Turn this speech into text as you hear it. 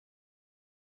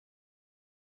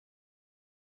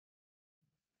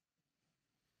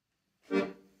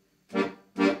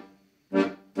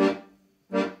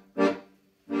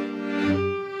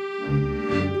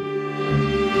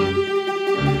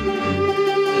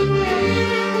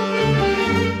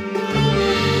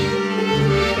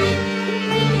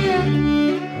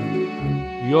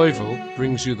Yovel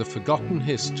brings you the forgotten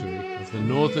history of the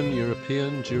Northern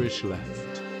European Jewish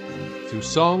left. Through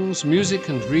songs, music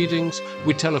and readings,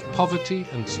 we tell of poverty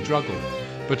and struggle,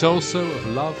 but also of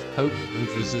love, hope and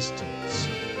resistance.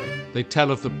 They tell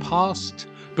of the past,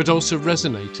 but also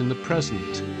resonate in the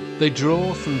present. They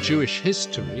draw from Jewish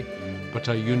history, but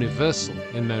are universal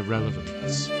in their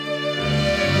relevance.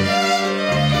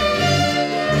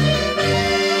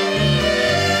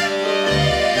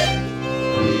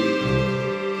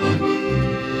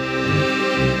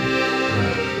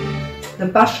 The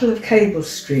Battle of Cable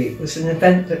Street was an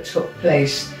event that took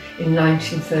place in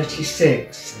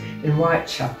 1936 in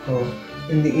Whitechapel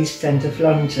in the East End of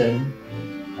London.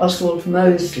 Oswald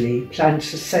Mosley planned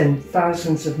to send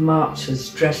thousands of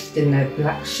marchers dressed in their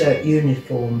black shirt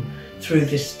uniform through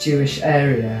this Jewish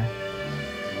area.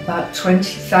 About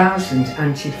 20,000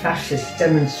 anti-fascist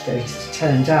demonstrators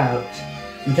turned out,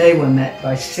 and they were met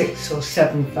by 6,000 or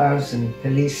 7,000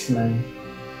 policemen.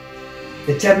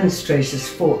 The demonstrators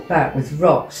fought back with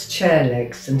rocks, chair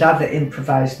legs and other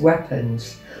improvised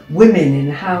weapons. Women in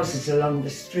houses along the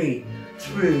street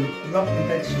threw rotten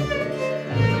vegetables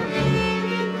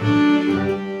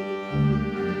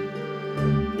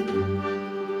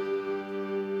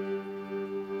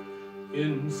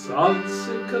In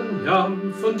salzigen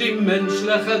Jam von die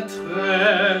menschliche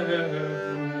Tränen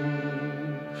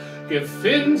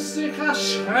gefindt sich a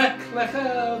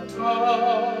schrecklicher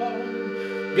Traum,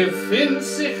 gefindt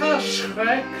sich a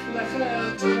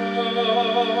schrecklicher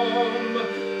Traum.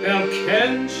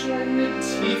 Kennt schon die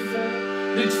Tiefe,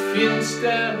 die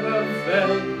finstere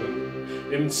Wellen,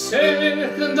 im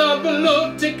Zeichen der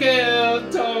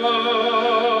blutigen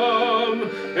Traum.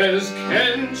 Es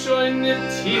kennt schon die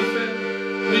Tiefe,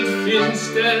 mit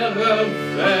finsterer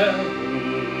Wellen,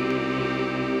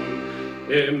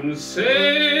 im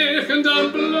Zeichen der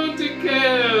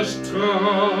blutigen Strom.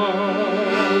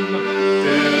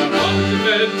 Der Alte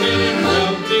wird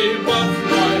die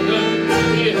befreien,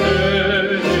 die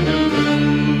Helden.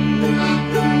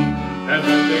 Er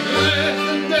wird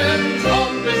begleiten den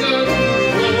Traum bis er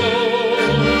ruht.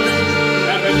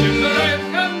 Er wird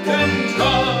begleiten den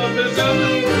Traum bis er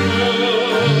ruht.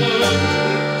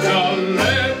 Soll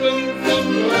leben von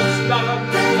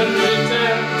Russland, von Mitte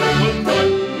und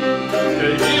Bonn.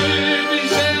 Der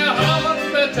jüdische Haupt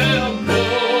wird er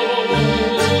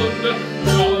Bund.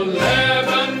 Soll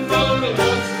leben von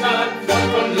Russland,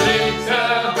 von Mitte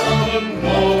und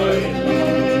Bonn.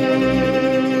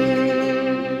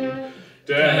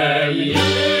 Der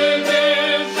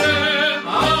jüdische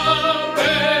Arbeiterbund.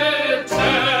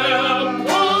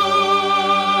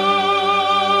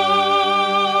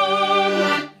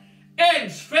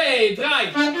 1, 2, 3.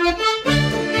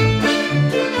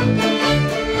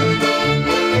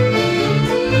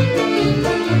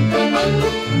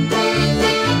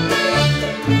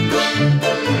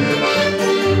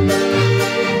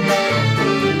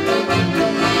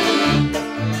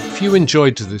 If you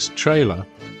enjoyed this trailer,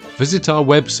 visit our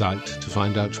website to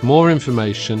find out more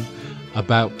information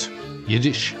about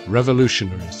Yiddish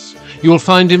Revolutionaries. You will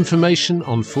find information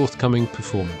on forthcoming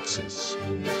performances.